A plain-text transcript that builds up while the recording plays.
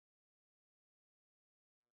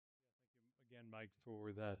again, Mike,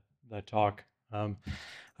 for that talk. Um,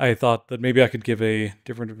 I thought that maybe I could give a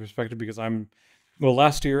different perspective because well,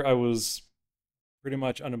 last year I was pretty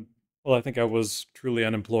much well, I think I was truly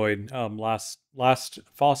unemployed. Last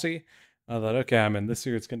Fosse, I thought, okay, I'm in this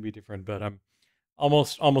year. It's going to be different, but I'm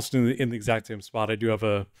almost in the exact same spot. I do have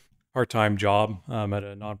a part-time job at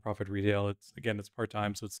a nonprofit retail. It's part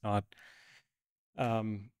time, so it's not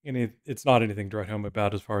anything to write home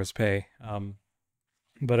about as far as pay.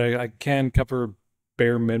 But I can cover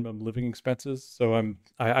bare minimum living expenses. So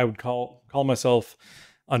I would call myself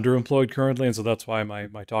underemployed currently, and so that's why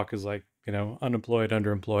my talk is like, unemployed,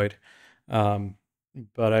 underemployed. Um,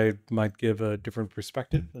 but I might give a different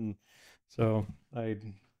perspective, and so I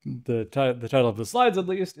the title of the slides at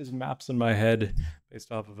least is Maps in My Head,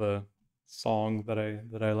 based off of a song that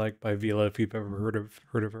I like by Vila, if you've ever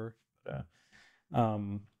heard of her. But,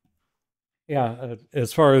 yeah,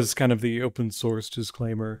 as far as kind of the open source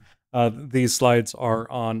disclaimer, these slides are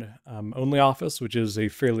on OnlyOffice, which is a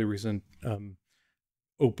fairly recent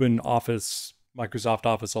open office, Microsoft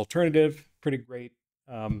Office alternative. Pretty great.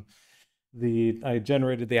 Um, I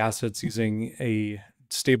generated the assets using a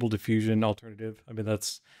Stable Diffusion alternative. I mean,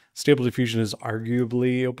 Stable Diffusion is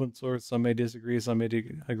arguably open source. Some may disagree, some may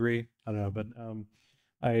agree. I don't know, but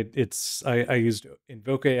I used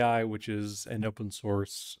Invoke AI, which is an open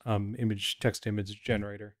source text image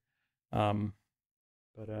generator. Um,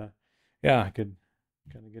 but yeah, I could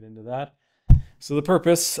kind of get into that. So the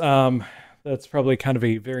purpose, that's probably kind of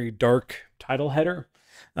a very dark title header.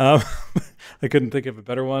 Um, I couldn't think of a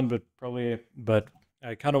better one, but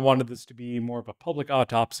I kind of wanted this to be more of a public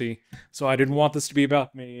autopsy. So I didn't want this to be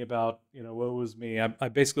about me, about, what was me. I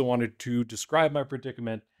basically wanted to describe my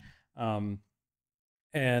predicament, um,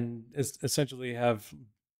 and essentially have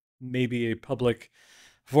maybe a public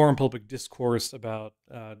discourse about,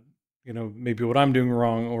 maybe what I'm doing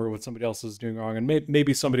wrong or what somebody else is doing wrong, and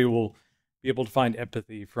maybe somebody will be able to find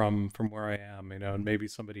empathy from where I am, and maybe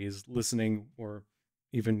somebody is listening, or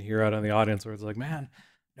even here out in the audience where it's like, man,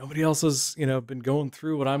 nobody else has, been going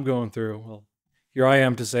through what I'm going through. Well, here I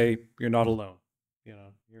am to say you're not alone.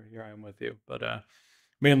 Here I am with you. But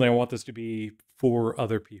mainly, I want this to be for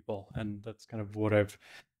other people, and that's kind of what I've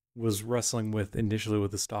was wrestling with initially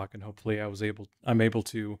with the stock, and hopefully I'm able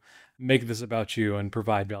to make this about you and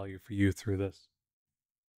provide value for you through this.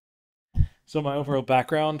 So my overall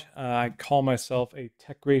background, I call myself a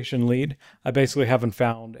tech creation lead. I basically haven't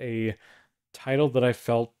found a title that I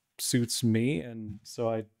felt suits me, and so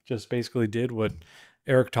I just basically did what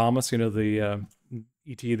Eric Thomas, the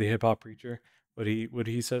ET, the hip hop preacher, what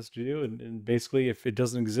he says to do, and basically, if it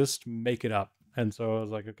doesn't exist, make it up. And so I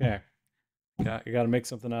was like, okay, yeah, you got to make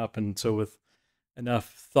something up. And so with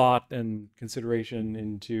enough thought and consideration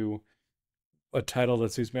into a title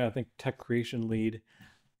that suits me, I think tech creation lead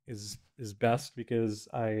is best, because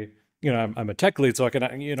I'm a tech lead, so I can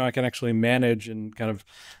actually manage and kind of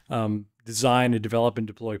design and develop and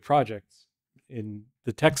deploy projects in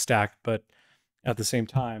the tech stack. But at the same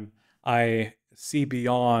time, I see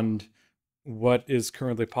beyond what is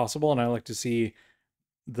currently possible, and I like to see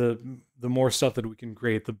the more stuff that we can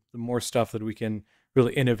create, the more stuff that we can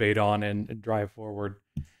really innovate on and drive forward.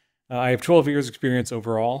 I have 12 years experience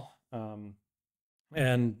overall,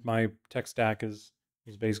 and my tech stack is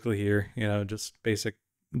basically here, just basic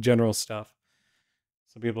general stuff.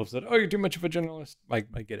 Some people have said, "Oh, you're too much of a generalist." I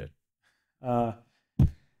get it. Uh,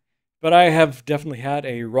 but I have definitely had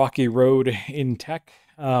a rocky road in tech.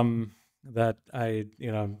 That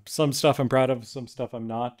some stuff I'm proud of, some stuff I'm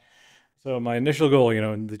not. So my initial goal,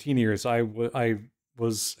 in the teen years, I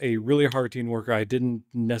was a really hard teen worker. I didn't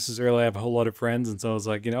necessarily have a whole lot of friends, and so I was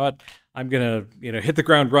like, you know what, I'm gonna hit the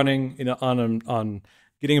ground running, on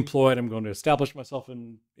getting employed. I'm going to establish myself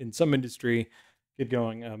in some industry, get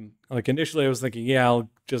going. Like initially, I was thinking, yeah,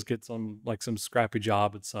 I'll just get some scrappy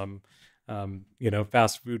job at some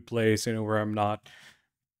fast food place, where I'm not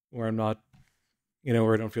where I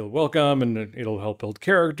don't feel welcome, and it'll help build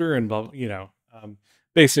character and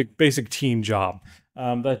basic teen job.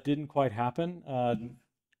 That didn't quite happen.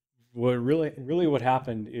 What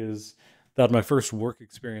happened is that my first work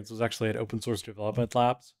experience was actually at Open Source Development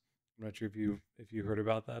Labs. I'm not sure if you heard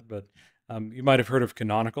about that, but you might have heard of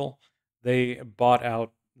Canonical. They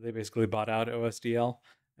basically bought out OSDL,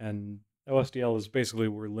 and OSDL is basically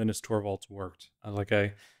where Linus Torvalds worked.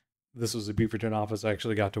 This was a Beaverton office. I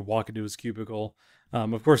actually got to walk into his cubicle.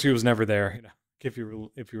 Of course, he was never there. If you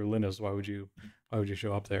were Linus, why would you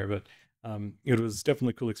show up there? But it was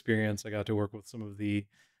definitely a cool experience. I got to work with some of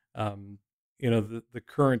um, the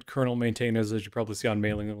current kernel maintainers, as you probably see on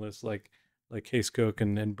mailing lists, like Case Cook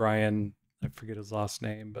and Brian. I forget his last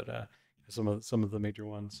name, but some of the major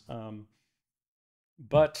ones.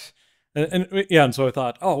 But yeah, and so I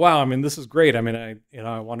thought, oh wow, I mean, this is great. I mean,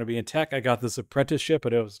 I want to be in tech. I got this apprenticeship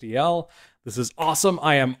at OSDL. This is awesome.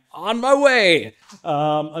 I am on my way.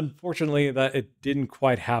 Unfortunately, that it didn't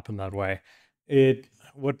quite happen that way. It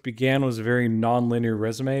What began was a very non-linear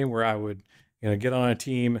resume where I would, get on a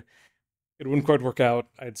team. It wouldn't quite work out.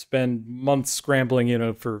 I'd spend months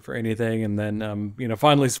scrambling, for anything, and then,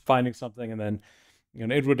 finally finding something, and then,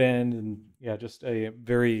 it would end, and yeah, just a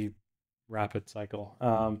very rapid cycle.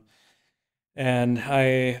 And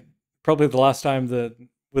I probably the last time that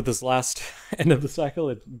with this last end of the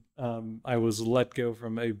cycle, I was let go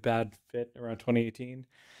from a bad fit around 2018.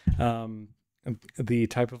 Um, the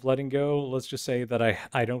type of letting go, let's just say that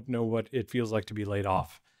I don't know what it feels like to be laid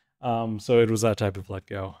off. So it was that type of let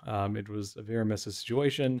go. It was a very messy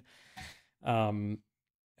situation. Um,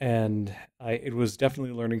 and it was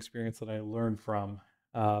definitely a learning experience that I learned from.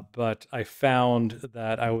 But I found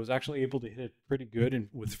that I was actually able to hit it pretty good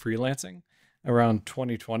with freelancing around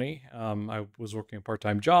 2020. I was working a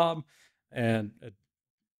part-time job and at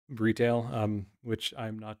retail, which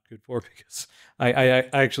I'm not good for because I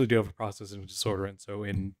actually do have a processing disorder, and so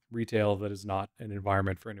in retail, that is not an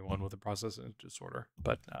environment for anyone with a processing disorder.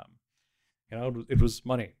 But it was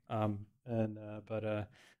money, and but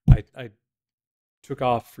I took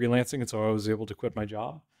off freelancing, and so I was able to quit my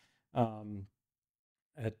job um,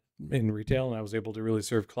 at in retail, and I was able to really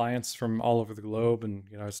serve clients from all over the globe. And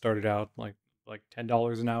I started out like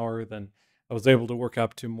 $10 an hour, then I was able to work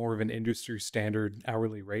up to more of an industry standard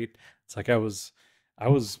hourly rate. It's like I was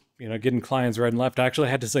getting clients right and left. I actually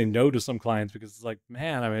had to say no to some clients because it's like,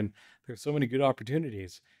 man, I mean, there's so many good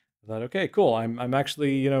opportunities. I thought, okay, cool. I'm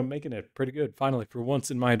actually making it pretty good finally for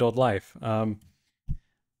once in my adult life.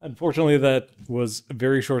 Unfortunately, that was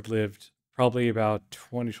very short lived. Probably about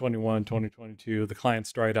 2021, 2022, the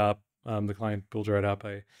clients dried up. The client pool dried up.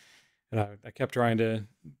 I kept trying to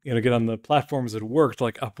get on the platforms that worked,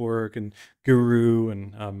 like Upwork and Guru,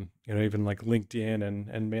 and even like LinkedIn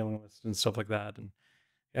and mailing lists and stuff like that. And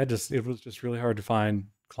it was just really hard to find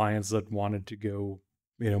clients that wanted to go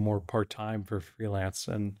more part time for freelance.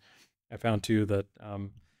 And I found too that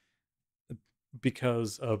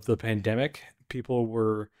because of the pandemic, people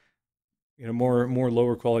were more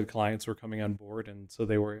lower quality clients were coming on board, and so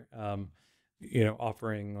they were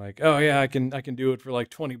offering like, oh yeah, I can do it for like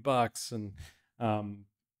 $20, and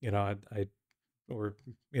I or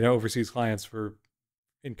overseas clients for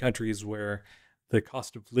in countries where the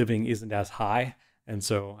cost of living isn't as high, and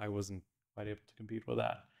so I wasn't quite able to compete with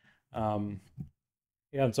that. um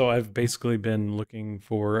yeah, and so I've basically been looking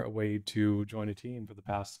for a way to join a team for the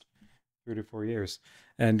past 3 to 4 years.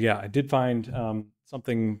 And yeah, I did find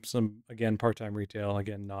some again part-time retail,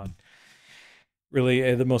 again not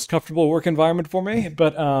really the most comfortable work environment for me,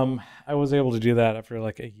 but I was able to do that after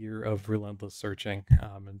like a year of relentless searching,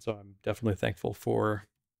 and so I'm definitely thankful for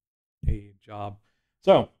a job.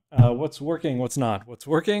 So what's working? What's not? What's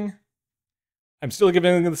working? I'm still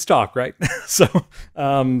giving the stock, right?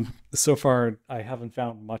 So far I haven't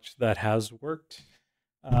found much that has worked.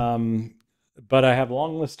 Um, but I have a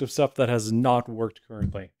long list of stuff that has not worked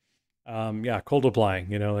currently. Yeah, cold applying,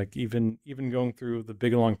 like even going through the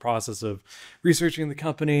big long process of researching the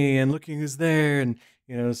company and looking who's there, and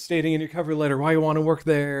stating in your cover letter why you want to work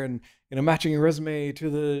there, and matching your resume to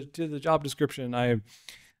the job description. I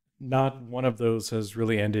Not one of those has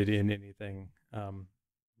really ended in anything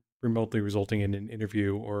remotely resulting in an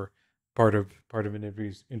interview or part of an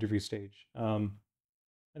interview stage. And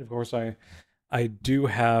of course, I do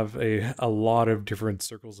have a lot of different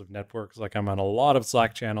circles of networks. Like I'm on a lot of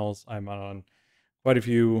Slack channels. I'm on quite a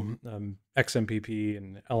few XMPP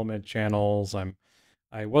and Element channels.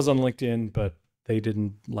 I was on LinkedIn, but they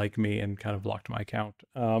didn't like me and kind of blocked my account.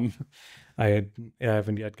 I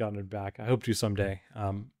haven't yet gotten it back. I hope to someday.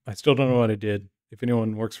 I still don't know what I did. If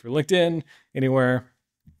anyone works for LinkedIn anywhere,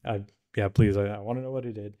 yeah, please. I want to know what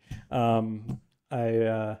I did.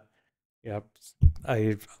 I Yeah,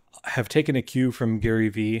 I have taken a cue from Gary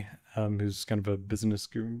Vee, who's kind of a business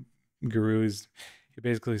guru. He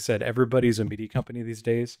basically said everybody's a media company these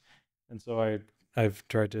days, and so I've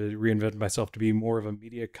tried to reinvent myself to be more of a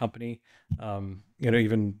media company.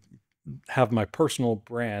 Even have my personal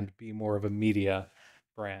brand be more of a media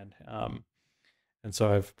brand. And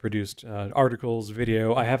so I've produced articles,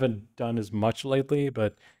 video. I haven't done as much lately,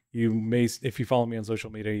 but if you follow me on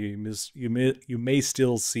social media, you may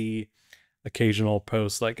still see occasional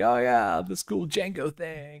posts like, oh yeah, this cool Django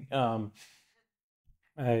thing.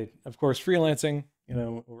 I Of course freelancing,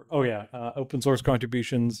 or oh yeah, open source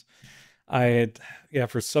contributions. I Yeah,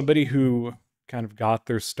 for somebody who kind of got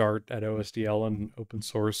their start at OSDL and open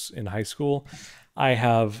source in high school, I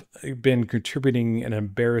have been contributing an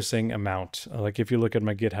embarrassing amount. Like if you look at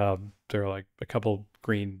my GitHub, there are like a couple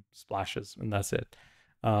green splashes, and that's it.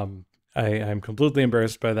 I'm completely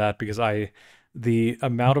embarrassed by that because the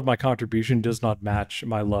amount of my contribution does not match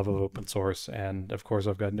my love of open source, and of course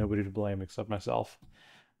I've got nobody to blame except myself.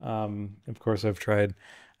 Of course I've tried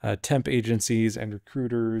temp agencies and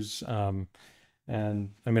recruiters, and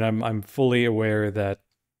I mean I'm fully aware that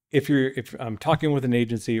if I'm talking with an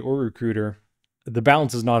agency or recruiter, the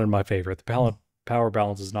balance is not in my favor. The power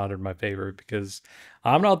balance is not in my favor because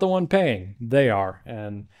I'm not the one paying; they are,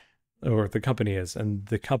 and or the company is, and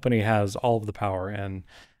the company has all of the power, and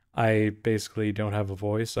I basically don't have a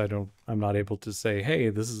voice. I'm not able to say, hey,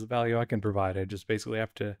 this is the value I can provide. I just basically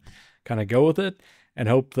have to kind of go with it and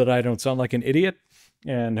hope that I don't sound like an idiot,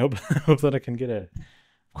 and hope that I can get it.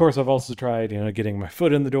 Of course, I've also tried, getting my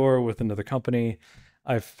foot in the door with another company.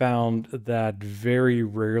 I've found that very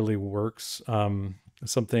rarely works.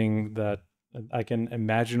 Something that I can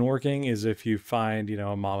imagine working is if you find,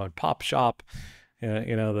 a mom and pop shop,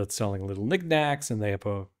 that's selling little knickknacks, and they have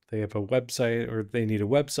a website, or they need a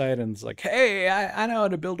website, and it's like, hey, I know how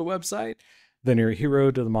to build a website. Then you're a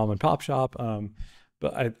hero to the mom and pop shop.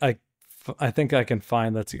 But I think I can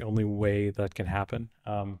find that's the only way that can happen.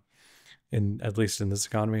 At least in this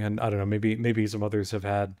economy, and I don't know, maybe some others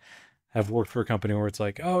have worked for a company where it's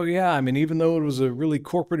like, oh yeah, I mean, even though it was a really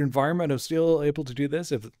corporate environment, I was still able to do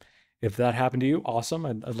this. If that happened to you, awesome.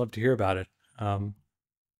 I'd love to hear about it.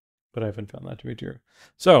 But I haven't found that to be true.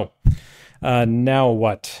 So now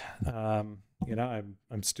what? I'm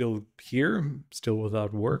still here, still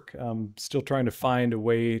without work. Still trying to find a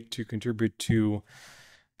way to contribute to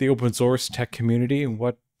the open source tech community.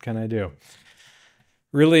 What can I do?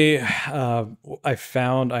 Really, I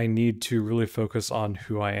found I need to really focus on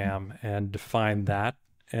who I am and define that.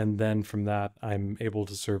 And then from that, I'm able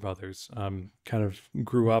to serve others. Kind of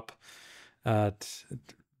grew up at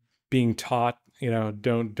being taught,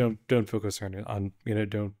 don't focus on,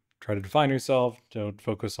 don't try to define yourself. Don't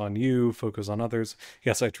focus on you, focus on others.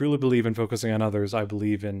 Yes, I truly believe in focusing on others. I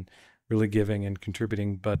believe in really giving and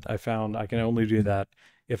contributing, but I found I can only do that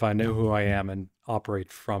if I know who I am and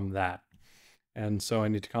operate from that. And so I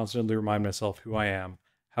need to constantly remind myself who I am,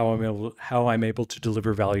 how I'm able to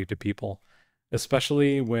deliver value to people,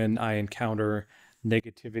 especially when I encounter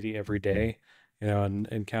negativity every day, and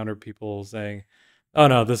encounter people saying, "Oh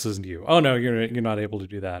no, this isn't you. Oh no, you're not able to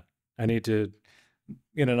do that." I need to,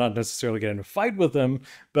 not necessarily get in a fight with them,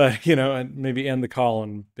 but and maybe end the call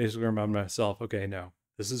and basically remind myself, okay, no,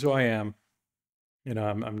 this is who I am.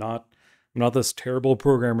 I'm not this terrible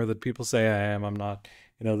programmer that people say I am. I'm not,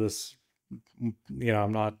 this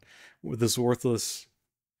I'm not this worthless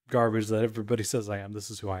garbage that everybody says I am. This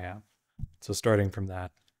is who I am. So starting from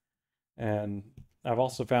that. And I've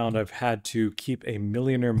also found I've had to keep a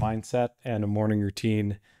millionaire mindset and a morning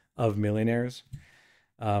routine of millionaires.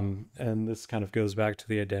 And this kind of goes back to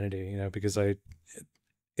the identity, because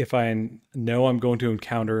if I know I'm going to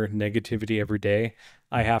encounter negativity every day,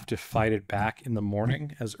 I have to fight it back in the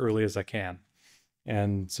morning as early as I can.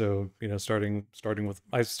 And so, starting with,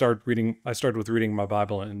 I started with reading my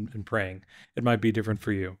Bible and praying. It might be different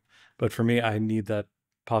for you, but for me, I need that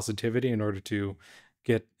positivity in order to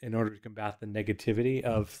combat the negativity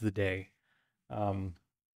of the day. And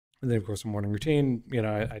then of course, a morning routine,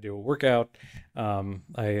 I do a workout.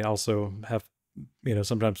 I also have,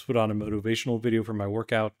 sometimes put on a motivational video for my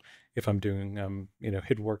workout if I'm doing,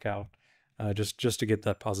 HIIT workout, just to get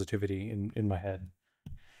that positivity in my head.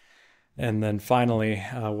 And then finally,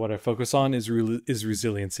 what I focus on is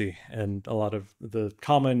resiliency. And a lot of the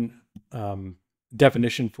common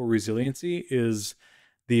definition for resiliency is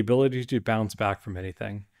the ability to bounce back from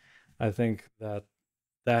anything. I think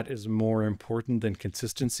that is more important than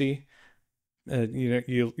consistency.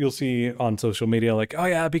 You'll see on social media like, oh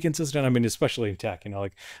yeah, be consistent. I mean, especially in tech,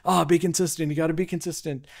 like, oh, be consistent. You got to be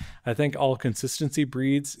consistent. I think all consistency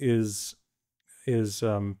breeds is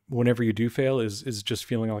whenever you do fail is just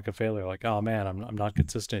feeling like a failure, like, oh man, I'm not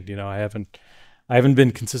consistent, I haven't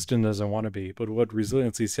been consistent as I want to be. But what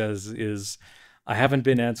resiliency says is I haven't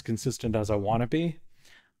been as consistent as I want to be,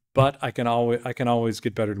 but I can always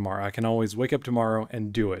get better tomorrow. I can always wake up tomorrow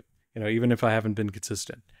and do it, even if I haven't been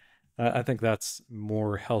consistent. I think that's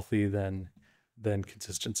more healthy than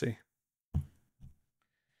consistency.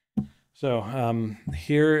 So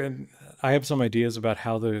here I have some ideas about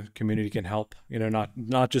how the community can help,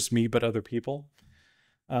 not just me, but other people.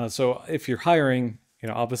 So if you're hiring,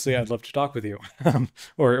 obviously I'd love to talk with you.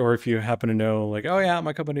 or if you happen to know like, oh yeah,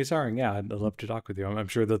 my company's hiring. Yeah, I'd love to talk with you. I'm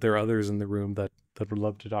sure that there are others in the room that would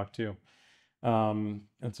love to talk too. And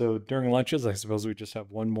so during lunches, I suppose we just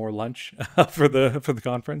have one more lunch for the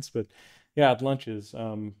conference. But yeah, at lunches,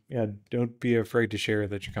 yeah, don't be afraid to share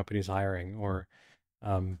that your company's hiring, or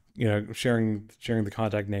sharing the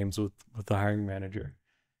contact names with the hiring manager.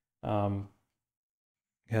 Um,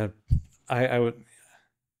 yeah, I would,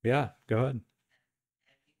 yeah, go ahead.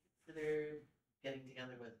 Have you considered getting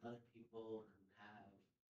together with other people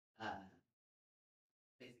who have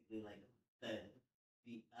basically like the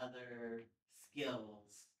the other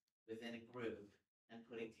skills within a group and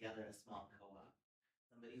putting together a small co-op?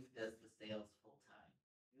 Somebody who does the sales full time.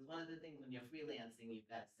 Because one of the things when you're freelancing, you've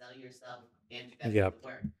got to sell yourself and you've got to do Yep. the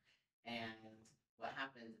work. And what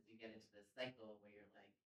happens is you get into this cycle where you're like,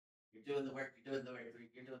 you're doing the work, you're doing the work,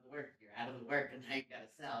 you're doing the work, you're out of the work, and now you gotta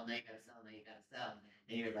sell, now you gotta sell, now you gotta sell,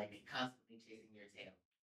 and you're like constantly chasing your tail.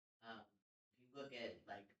 If you look at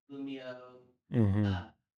like Bumio, Hmm.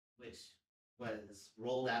 uh, which was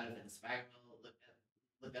rolled out of Inspiral, look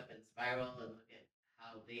up Inspiral and look at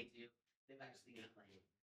how they do. They've actually got like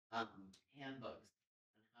handbooks on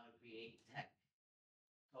how to create tech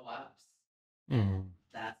co-ops, and Hmm.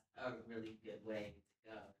 that's a really good way to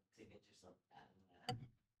go to get yourself out of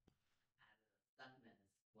stuckness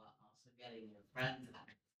while also getting your friends out.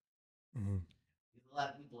 Hmm. Because a lot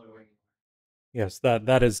of people are working Yes,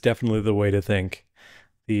 that is definitely the way to think.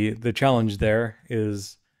 The challenge there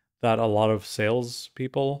is that a lot of sales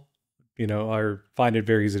people, are find it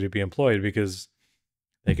very easy to be employed because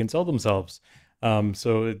they can sell themselves.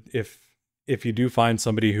 So if you do find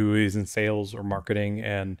somebody who is in sales or marketing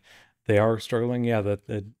and they are struggling, yeah,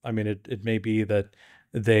 I mean, it may be that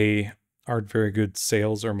they aren't very good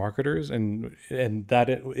sales or marketers, and that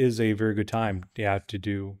it is a very good time, yeah, to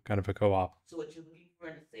do kind of a co-op. so what you're looking for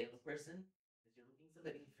in a salesperson is you're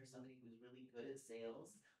looking for somebody who's really good at sales,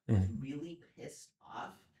 but is Mhm. really pissed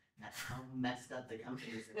off at how messed up the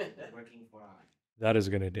companies that they're working for are. That is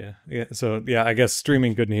a good idea. Yeah. So yeah, I guess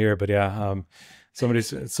streaming couldn't hear, but yeah,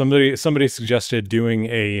 somebody suggested doing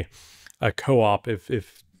a co-op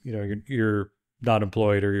if you're not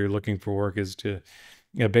employed or you're looking for work, is to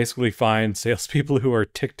basically find salespeople who are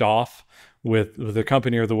ticked off with the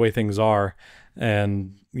company or the way things are,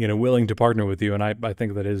 and willing to partner with you. And I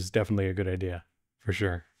think that is definitely a good idea for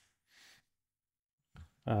sure.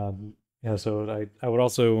 Yeah. So I would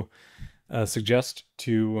also suggest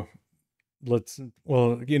to let's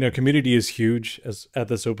well community is huge. As at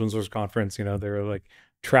this open source conference, there are like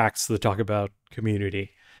tracks that talk about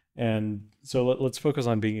community, and so let's focus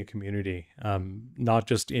on being a community, not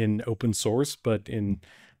just in open source but in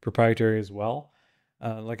proprietary as well.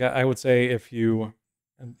 Like I would say, if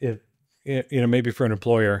maybe for an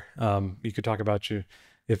employer, you could talk about you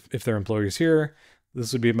if their employees here,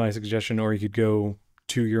 this would be my suggestion, or you could go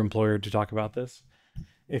to your employer to talk about this.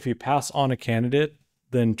 If you pass on a candidate,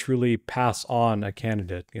 then truly pass on a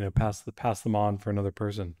candidate. Pass them on for another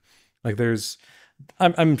person. Like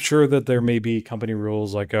I'm sure that there may be company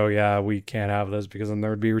rules like, oh yeah, we can't have this because then there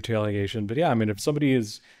would be retaliation. But yeah, I mean, if somebody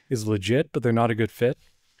is legit but they're not a good fit,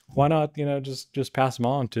 why not just pass them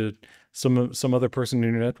on to some other person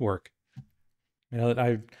in your network?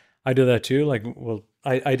 I do that too. Like, well,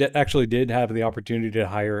 actually did have the opportunity to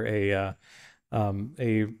hire um,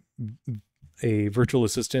 a a virtual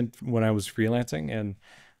assistant when I was freelancing, and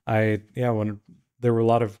when there were a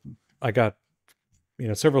lot of I got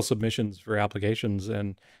several submissions for applications,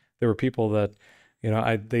 and there were people that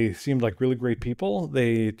they seemed like really great people.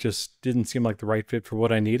 They just didn't seem like the right fit for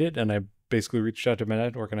what I needed, and I basically reached out to my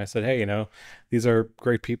network and I said, hey, these are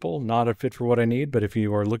great people, not a fit for what I need, but if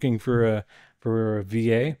you are looking for a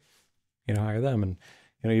VA, hire them.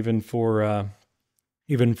 And even for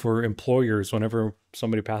employers, whenever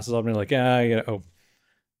somebody passes on me, like, yeah,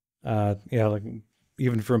 like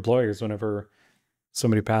even for employers, whenever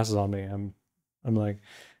somebody passes on me, I'm like,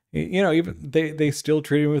 even they still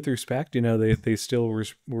treat me with respect. They still were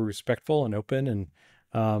respectful and open, and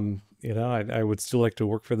I would still like to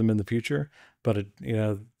work for them in the future. But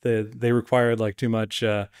they required like too much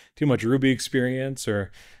Ruby experience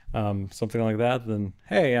or something like that. Then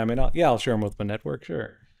hey, I mean, I'll share them with my network,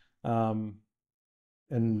 sure. Um,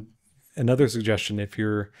 and another suggestion, if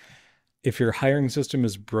your hiring system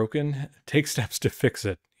is broken, take steps to fix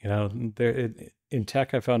it. In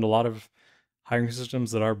tech, I found a lot of hiring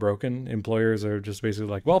systems that are broken. Employers are just basically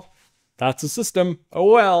like, well, that's a system.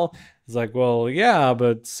 Oh, well. It's like, well, yeah,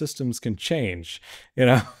 but systems can change, you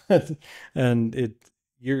know, and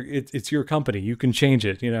it's your company. You can change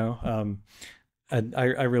it, and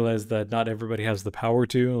I realize that not everybody has the power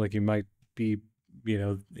to, like, you might be,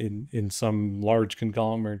 in some large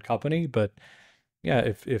conglomerate company, but yeah,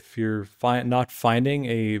 if you're not finding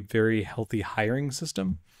a very healthy hiring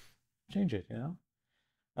system, change it, you know?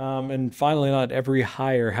 And finally, not every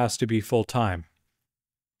hire has to be full time.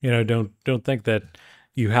 Don't think that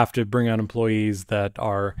you have to bring on employees that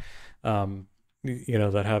are,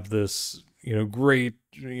 that have this, great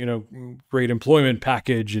employment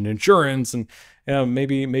package and insurance, and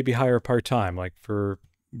maybe hire part time, like for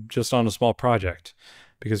just on a small project,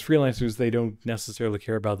 because freelancers, they don't necessarily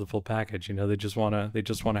care about the full package. They just wanna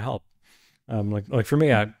help. Like for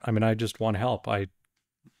me, I mean, I just want to help.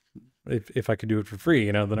 If I could do it for free,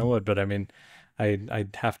 then I would. But I mean,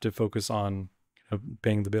 I'd have to focus on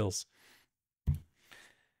paying the bills.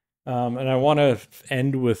 And I want to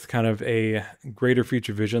end with kind of a greater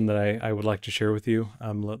future vision that I would like to share with you.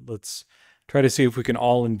 Let's try to see if we can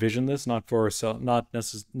all envision this, not for ourselves,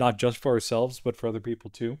 not just for ourselves, but for other people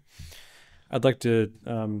too. I'd like to,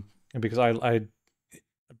 because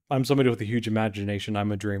I'm somebody with a huge imagination.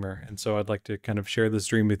 I'm a dreamer, and so I'd like to kind of share this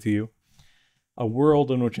dream with you. A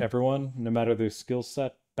world in which everyone, no matter their skill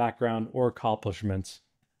set, background, or accomplishments,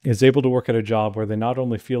 is able to work at a job where they not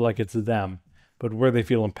only feel like it's them, but where they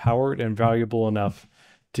feel empowered and valuable enough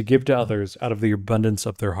to give to others out of the abundance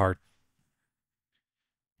of their heart.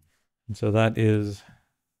 And so that is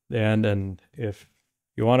the end. And if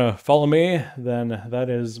you want to follow me, then that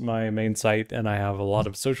is my main site. And I have a lot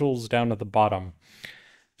of socials down at the bottom,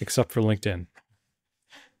 except for LinkedIn.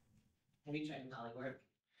 Have you tried Hollywood?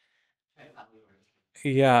 Try Hollywood.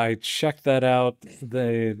 Yeah, I checked that out.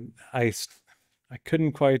 I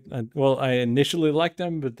couldn't quite. Well, I initially liked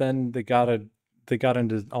them, but then they got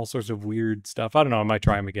into all sorts of weird stuff. I don't know. I might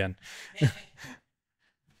try them again.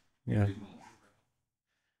 Yeah.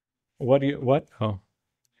 What do you what? Oh.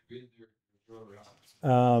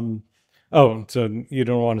 Um. Oh, so you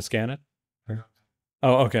don't want to scan it?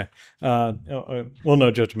 Oh, okay. Well, no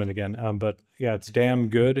judgment again. But yeah, it's damn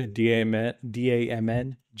good. DAMNGOOD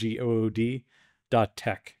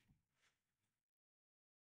 .tech.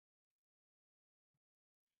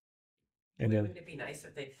 And Wouldn't it be nice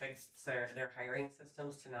if they fixed their hiring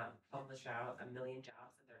systems to not publish out a million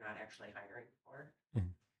jobs that they're not actually hiring for?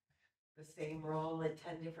 Mhm. The same role in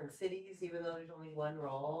 10 different cities, even though there's only one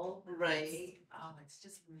role. Right. Oh, it's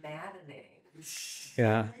just maddening.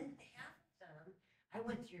 Yeah. And half of them, I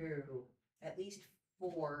went through at least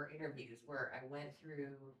 4 interviews where I went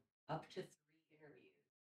through up to 3 interviews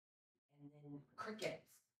and then crickets.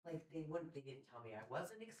 Like they didn't tell me I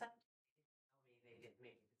wasn't accepted. They didn't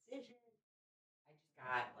make a decision. I just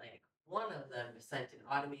got like one of them sent an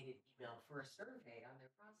automated email for a survey on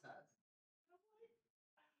their process.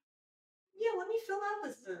 Yeah, let me fill out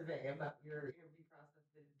the survey about your interview process.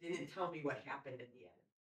 It didn't tell me what happened in the end.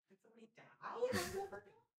 Did somebody die? I never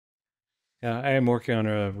know. Yeah, I am working on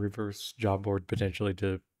a reverse job board potentially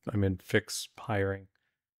to, I mean, fix hiring.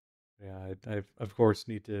 Yeah, I of course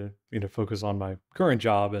need to, focus on my current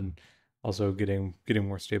job, and also getting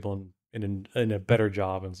more stable in a better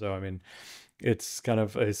job. And so, I mean, it's kind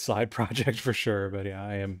of a side project for sure. But yeah,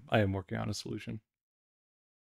 I am working on a solution.